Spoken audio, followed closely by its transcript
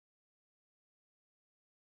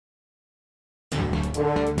And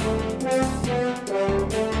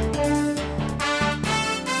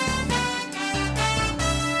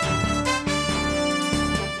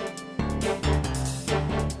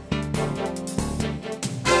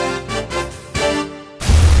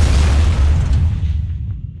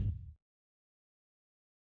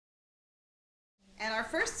our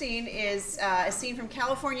first scene is a scene from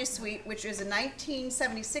California Suite, which is a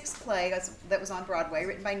 1976 play that was on Broadway,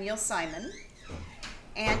 written by Neil Simon.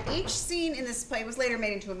 And each scene in this play was later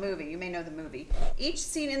made into a movie. You may know the movie. Each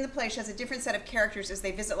scene in the play shows a different set of characters as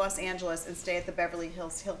they visit Los Angeles and stay at the Beverly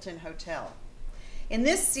Hills Hilton Hotel. In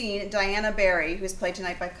this scene, Diana Barry, who is played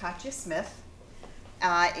tonight by Katya Smith,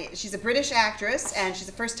 she's a British actress, and she's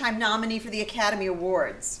a first-time nominee for the Academy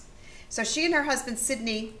Awards. So she and her husband,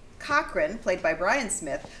 Sidney Cochran, played by Brian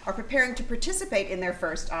Smith, are preparing to participate in their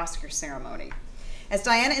first Oscar ceremony. As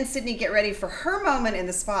Diana and Sidney get ready for her moment in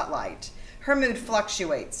the spotlight, her mood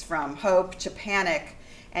fluctuates from hope to panic,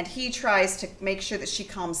 and he tries to make sure that she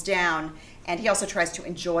calms down, and he also tries to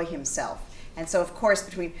enjoy himself. And so, of course,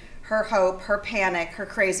 between her hope, her panic, her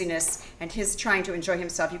craziness, and his trying to enjoy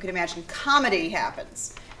himself, you can imagine comedy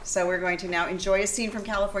happens. So we're going to now enjoy a scene from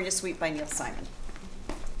California Suite by Neil Simon.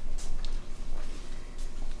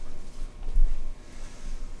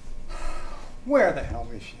 Where the hell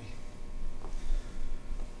is she?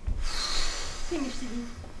 Finished, Sidney.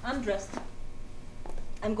 I'm dressed.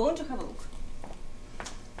 I'm going to have a look.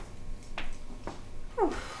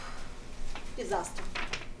 Whew. Disaster.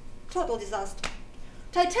 Total disaster.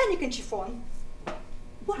 Titanic and chiffon.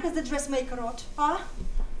 What has the dressmaker wrought? Huh?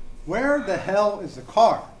 Where the hell is the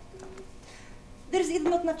car? There's either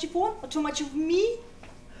not enough chiffon or too much of me.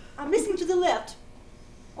 I'm listening to the left.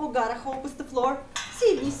 Oh God, I hope it's the floor.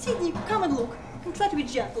 Sidney, Sidney, come and look. And try to be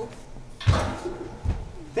gentle.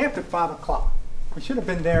 Day after 5 o'clock. We should have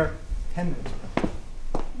been there 10 minutes ago.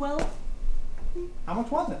 Well, How much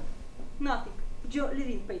was it? nothing. Joe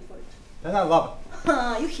Levine paid for it. Then I love it.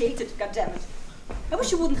 Ah, you hate it, goddammit. I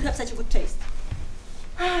wish you wouldn't have such a good taste.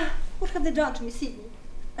 What have they done to me, Sidney?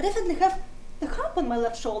 I definitely have a hump on my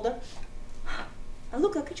left shoulder. I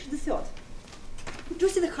look like Richard III. Do you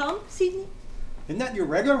see the hump, Sidney? Isn't that your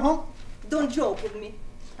regular hump? Don't joke with me.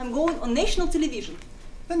 I'm going on national television.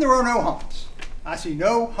 Then there are no humps. I see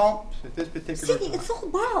no humps at this particular Sidney, time. it's all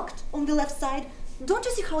bulked on the left side. Don't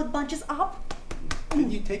you see how it bunches up?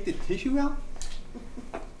 Did you take the tissue out?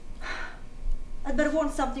 I'd better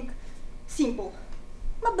want something simple.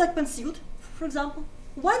 My black pantsuit, for example.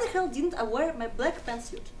 Why the hell didn't I wear my black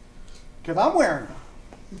pantsuit? Because I'm wearing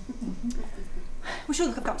it. We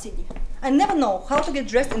shouldn't have come, Sidney. I never know how to get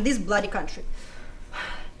dressed in this bloody country.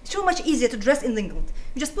 It's so much easier to dress in England.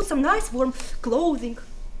 You just put some nice warm clothing.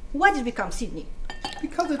 Why did we come, Sidney?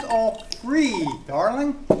 Because it's all free,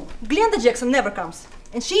 darling. Glenda Jackson never comes,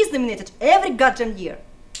 and she is nominated every goddamn year.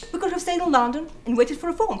 We could have stayed in London and waited for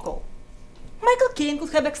a phone call. Michael Caine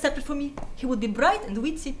could have accepted for me. He would be bright and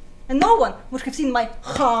witty, and no one would have seen my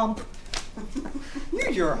hump.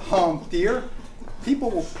 Use your hump, dear.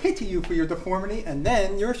 People will pity you for your deformity, and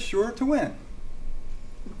then you're sure to win.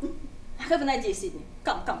 I have an idea, Sidney.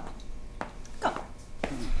 Come, come. Come.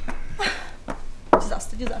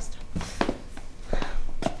 Disaster, disaster.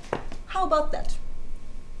 How about that?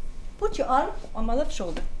 Put your arm on my left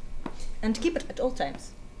shoulder and keep it at all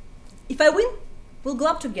times. If I win, we'll go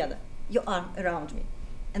up together, your arm around me,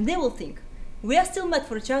 and they will think we are still met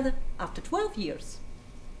for each other after 12 years.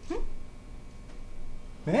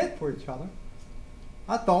 Met for each other?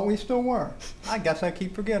 I thought we still were. I guess I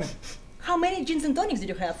keep forgetting. How many gins and tonics did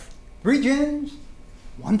you have? 3 gins,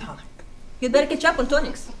 1 tonic. You'd better catch up on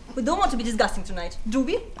tonics. We don't want to be disgusting tonight, do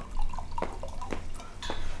we?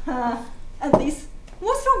 And this?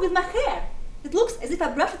 What's wrong with my hair? It looks as if I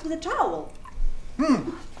brushed it with a towel.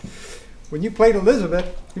 When you played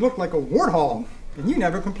Elizabeth, you looked like a warthog, and you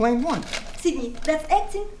never complained once. Sidney, that's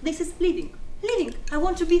acting, this is living. Living, I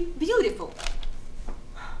want to be beautiful.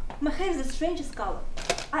 My hair is the strangest color.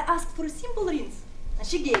 I asked for a simple rinse, and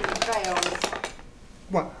she gave me dry errands.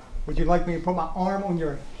 What? Would you like me to put my arm on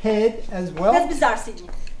your head as well? That's bizarre, Sidney.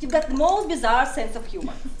 You've got the most bizarre sense of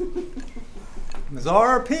humor.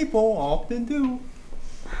 Bizarre people often do.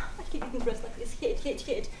 I can't even dress like this. Hate, hate,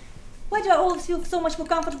 hate. Why do I always feel so much more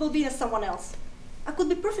comfortable being as someone else? I could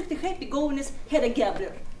be perfectly happy going as Hedda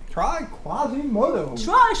Gabler. Try Quasimodo.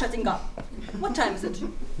 Try shutting up. What time is it?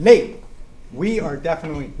 Late. We are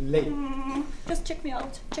definitely late. Just check me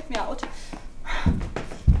out. Check me out.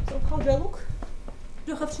 So how do I look?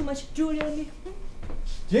 Do I have too much jewelry on me?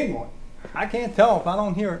 Jingling. I can't tell if I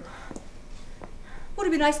don't hear it. Would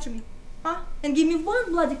you be nice to me? Huh? And give me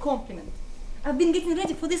one bloody compliment. I've been getting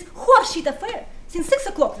ready for this horseshit affair since 6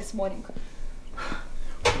 o'clock this morning.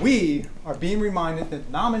 We are being reminded that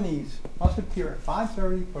nominees must appear at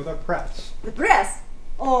 5:30 for the press. The press?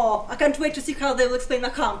 Oh, I can't wait to see how they will explain my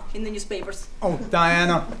hump in the newspapers. Oh,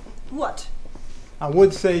 Diana, What? I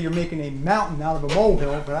would say you're making a mountain out of a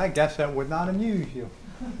molehill, but I guess that would not amuse you.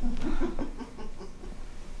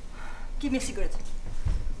 Give me a cigarette.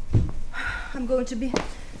 I'm going to be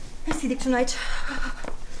acidic tonight.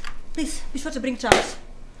 Please, be sure to bring Tums.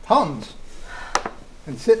 Tums?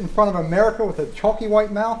 And sit in front of America with a chalky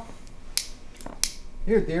white mouth?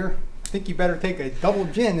 Here, dear, I think you better take a double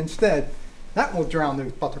gin instead. That will drown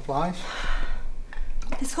those butterflies.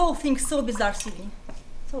 This whole thing's so bizarre, Sydney.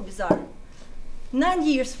 So bizarre. 9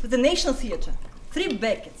 years with the National Theatre, 3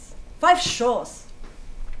 Beckets, 5 shows,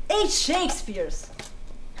 8 Shakespeares.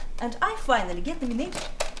 And I finally get nominated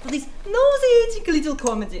for this nauseating little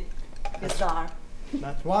comedy. Bizarre.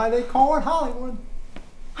 That's why they call it Hollywood.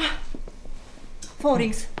 Phone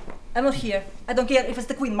rings. I'm not here. I don't care if it's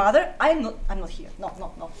the Queen Mother. I'm not here.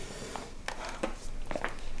 No.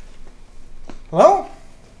 Hello?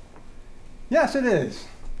 Yes, it is.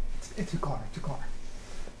 It's a car.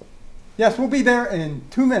 Yes, we'll be there in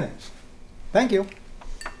 2 minutes. Thank you.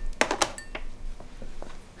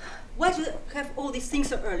 Why do you have all these things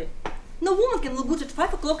so early? No woman can look good at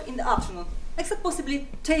 5 o'clock in the afternoon, except possibly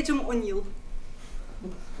Tatum O'Neill.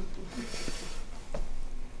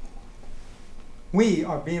 We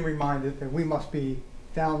are being reminded that we must be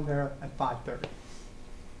down there at 5:30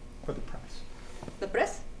 for the press. The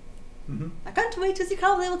press? Mm-hmm. I can't wait to see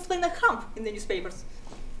how they'll explain the hump in the newspapers.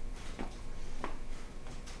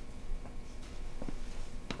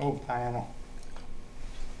 Oh, Diana.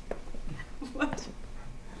 What?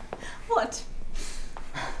 What?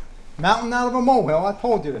 Mountain out of a molehill, I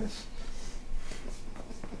told you this.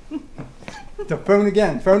 The phone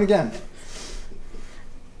again.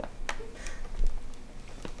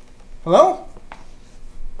 Hello?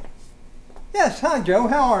 Yes, hi Joe,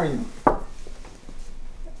 how are you?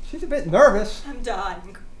 She's a bit nervous. I'm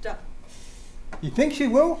dying. You think she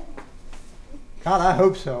will? God, I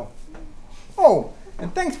hope so. Oh,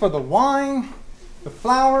 and thanks for the wine, the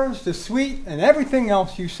flowers, the sweet, and everything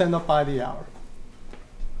else you send up by the hour.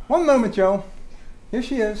 One moment, Joe. Here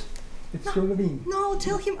she is. It's Joe Levine. No,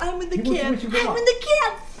 tell him I'm in the He wants cab. you to go I'm up. in the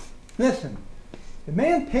cab. Listen, the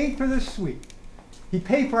man paid for this suite. He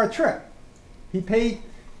paid for our trip. He paid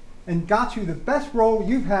and got you the best role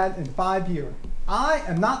you've had in 5 years. I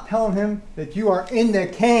am not telling him that you are in the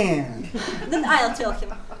can. Then I'll tell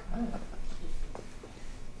him.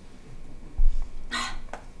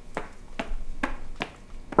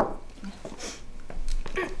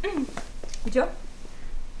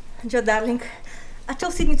 Joe, darling, I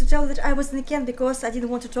told Sydney to tell you that I was in the can because I didn't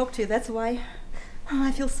want to talk to you, that's why. Oh,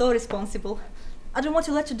 I feel so responsible. I don't want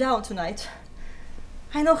to let you down tonight.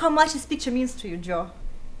 I know how much this picture means to you, Joe.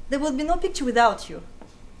 There will be no picture without you.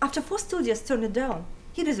 After 4 studios turned it down,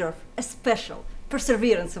 you deserve a special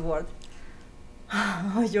Perseverance Award.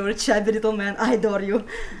 Oh, you're a chubby little man, I adore you.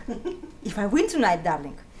 If I win tonight,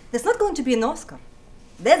 darling, there's not going to be an Oscar.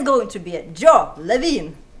 There's going to be a Joe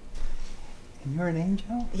Levine. And you're an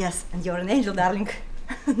angel? Yes, and you're an angel, darling.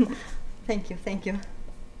 Thank you.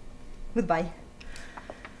 Goodbye.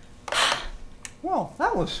 Well,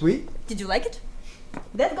 that was sweet. Did you like it?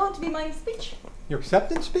 That's going to be my speech. Your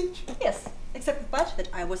acceptance speech? Yes, except the part that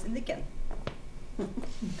I was in the can.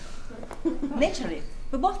 Naturally,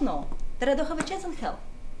 we both know that I don't have a chance in hell.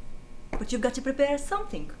 But you've got to prepare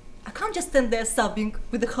something. I can't just stand there sobbing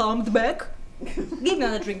with a humped back. Give me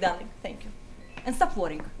another drink, darling. Thank you. And stop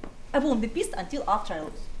worrying. I won't be pissed until after I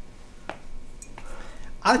lose.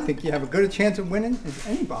 I think you have as good a chance of winning as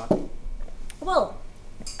anybody. Well,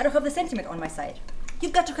 I don't have the sentiment on my side.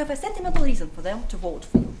 You've got to have a sentimental reason for them to vote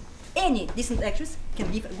for you. Any decent actress can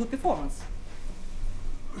give a good performance.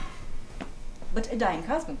 But a dying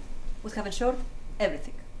husband would have ensured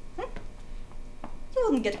everything. You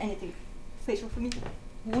wouldn't get anything facial from me,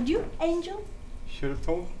 would you, Angel? Should have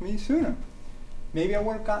told me sooner. Maybe I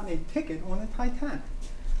would have gotten a ticket on the Titanic.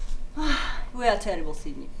 We are terrible,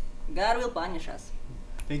 Sydney. God will punish us.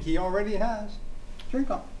 I think he already has. Drink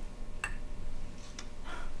up.